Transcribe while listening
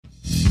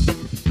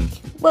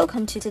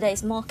Welcome to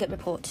today's market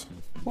report.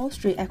 Wall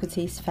Street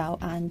equities fell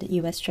and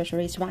US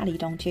Treasuries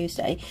rallied on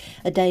Tuesday,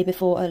 a day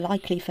before a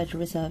likely Federal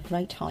Reserve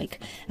rate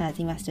hike, as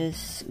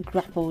investors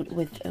grappled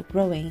with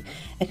growing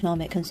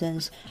economic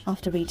concerns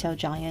after retail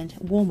giant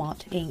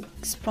Walmart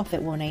Inc.'s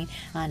profit warning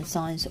and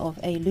signs of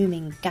a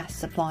looming gas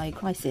supply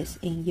crisis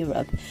in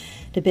Europe.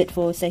 The bid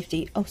for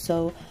safety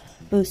also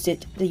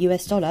boosted the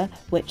US dollar,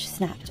 which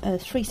snapped a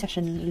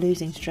three-session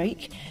losing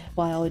streak,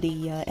 while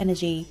the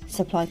energy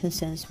supply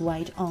concerns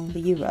weighed on the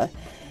euro.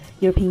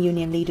 European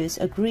Union leaders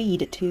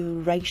agreed to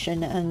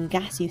ration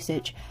gas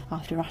usage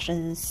after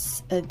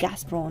Russia's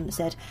Gazprom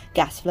said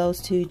gas flows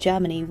to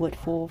Germany would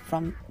fall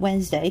from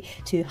Wednesday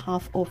to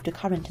half of the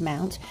current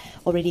amount,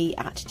 already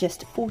at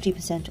just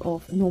 40%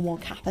 of normal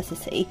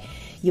capacity.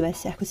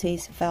 US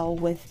equities fell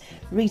with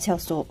retail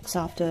stocks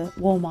after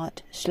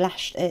Walmart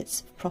slashed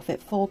its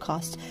profit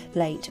forecast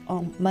late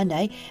on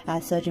Monday,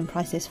 as surging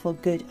prices for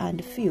goods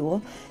and fuel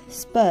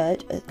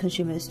spurred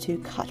consumers to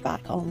cut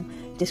back on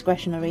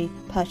discretionary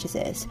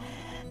purchases.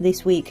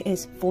 This week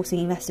is forcing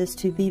investors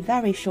to be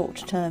very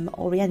short-term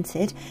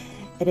oriented.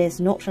 It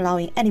is not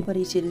allowing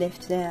anybody to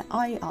lift their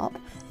eye up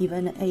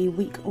even a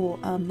week or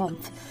a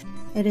month.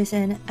 It is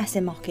in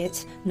asset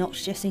markets, not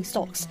just in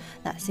stocks,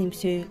 that seems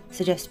to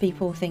suggest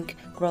people think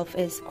growth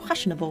is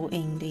questionable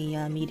in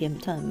the medium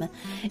term.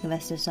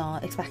 Investors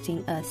are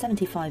expecting a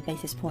 75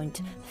 basis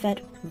point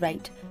Fed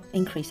rate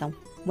increase on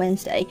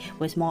Wednesday,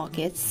 with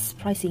markets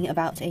pricing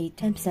about a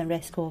 10%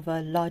 risk of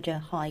a larger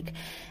hike,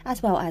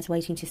 as well as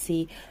waiting to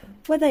see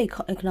whether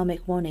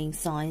economic warning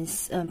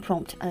signs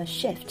prompt a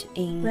shift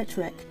in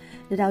rhetoric.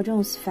 The Dow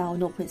Jones fell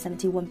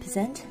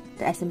 0.71%,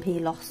 the S&P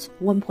lost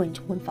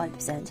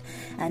 1.15%,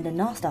 and the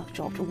Nasdaq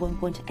dropped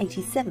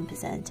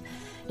 1.87%.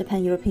 The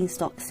Pan-European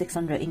Stock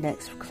 600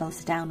 index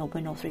closed down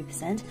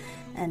 0.03%,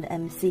 and the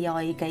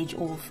MSCI gauge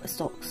of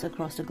stocks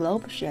across the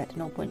globe shared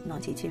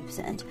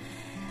 0.92%.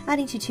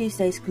 Adding to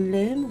Tuesday's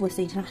gloom was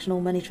the International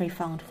Monetary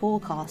Fund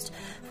forecast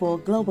for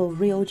global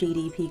real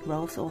GDP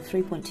growth of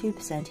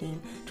 3.2%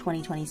 in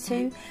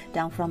 2022,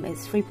 down from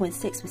its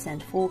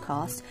 3.6%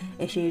 forecast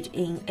issued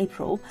in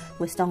April,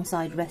 with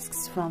downside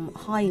risks from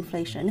high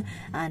inflation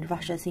and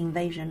Russia's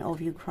invasion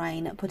of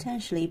Ukraine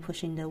potentially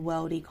pushing the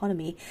world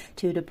economy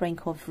to the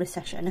brink of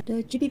recession.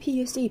 The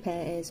GBP-USD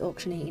pair is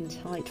auctioning in a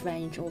tight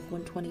range of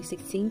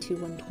 120.16 to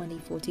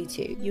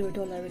 120.42.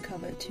 Euro-dollar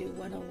recovered to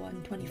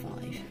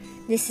 101.25.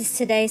 This is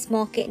today's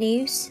market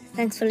news.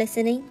 Thanks for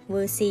listening.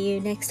 We'll see you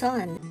next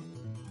time.